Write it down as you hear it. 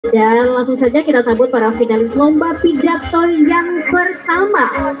Dan langsung saja kita sambut para finalis lomba pidato yang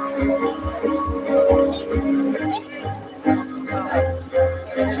pertama.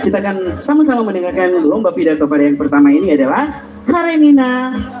 Kita akan sama-sama mendengarkan lomba pidato pada yang pertama ini adalah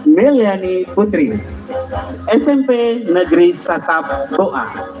Carenina Meliani Putri, SMP Negeri Satap Doa.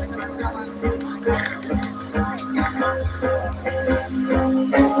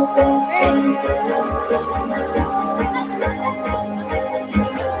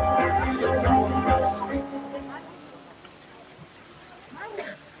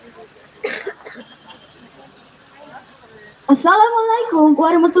 Assalamualaikum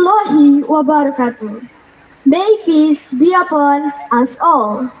warahmatullahi wabarakatuh. May peace be upon us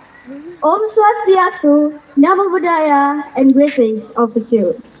all. Om Swastiastu, Namo Buddhaya, and greetings of the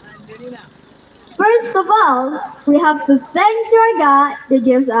two. First of all, we have to thank our God that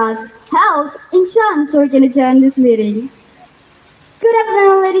gives us health and chance so we can attend this meeting. Good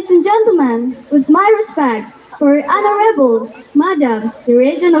afternoon, ladies and gentlemen. With my respect for Honorable Madam, the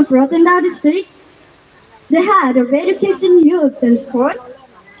Regent of Rotendao District, the Head of Education, Youth and Sports,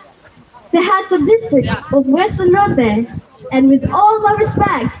 the Heads of District of Western Rote, and with all my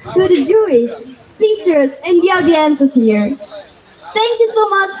respect to the juries, teachers, and the audiences here. Thank you so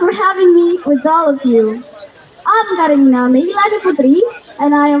much for having me with all of you. I'm Carenina Meliani Putri,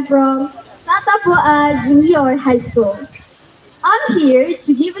 and I am from Satap Junior High School. I'm here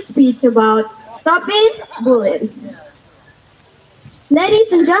to give a speech about stopping bullying.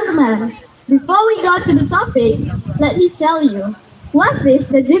 Ladies and gentlemen, before we go to the topic, let me tell you, what is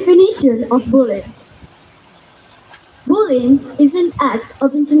the definition of bullying? Bullying is an act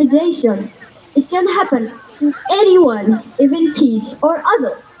of intimidation. It can happen to anyone, even kids or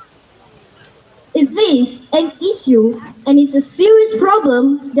adults. It is an issue and it's a serious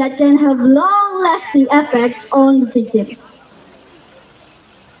problem that can have long-lasting effects on the victims.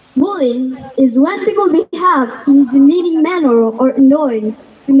 Bullying is when people behave in a demeaning manner or annoying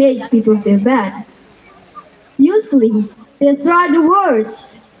to make people feel bad. Usually, they throw the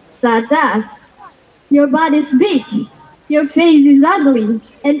words such as, "Your body is big," "Your face is ugly,"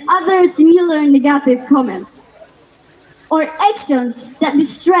 and other similar negative comments. Or actions that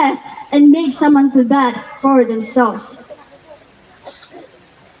distress and make someone feel bad for themselves.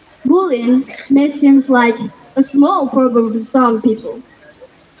 Bullying may seem like a small problem to some people.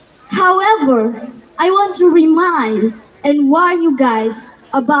 However, I want to remind and warn you guys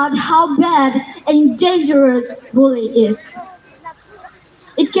about how bad and dangerous bullying is.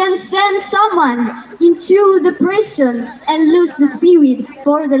 It can send someone into depression and lose the spirit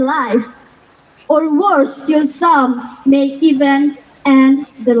for their life. Or worse still, some may even end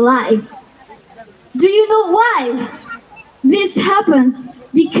their life. Do you know why? This happens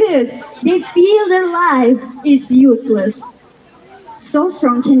because they feel their life is useless. So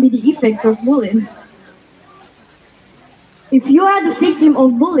strong can be the effects of bullying. If you are the victim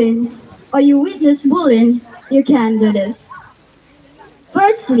of bullying or you witness bullying, you can do this.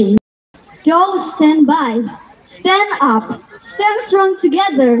 Firstly, don't stand by. Stand up, stand strong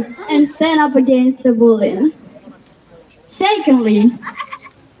together, and stand up against the bullying. Secondly,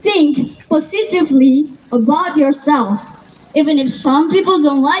 think positively about yourself. Even if some people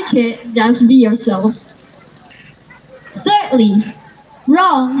don't like it, just be yourself. Thirdly,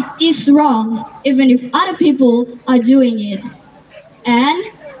 wrong is wrong, even if other people are doing it. And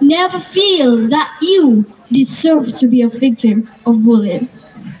never feel that you deserve to be a victim of bullying.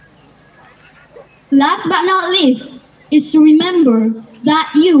 Last but not least is to remember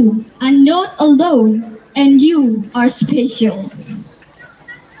that you are not alone and you are special.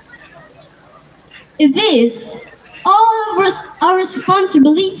 It is all of us our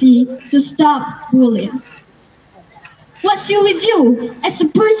responsibility to stop bullying. What should we do as a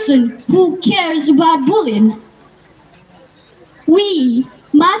person who cares about bullying? We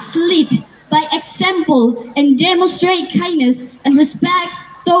must lead by example and demonstrate kindness and respect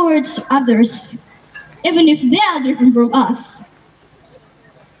towards others, even if they are different from us.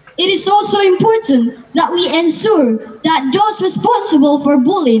 It is also important that we ensure that those responsible for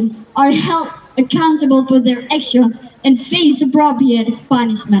bullying are held accountable for their actions and face appropriate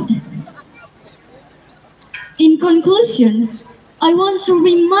punishment. In conclusion, I want to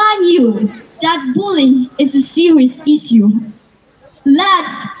remind you that bullying is a serious issue.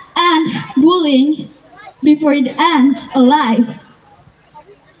 Let's end bullying before it ends alive.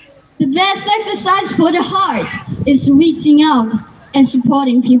 The best exercise for the heart is reaching out and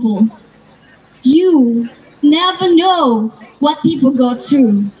supporting people. You never know what people go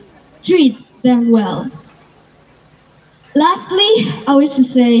through. Treat them well. Lastly, I wish to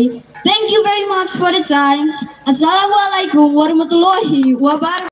say Thank you very much for the times. Assalamualaikum warahmatullahi wabarakatuh.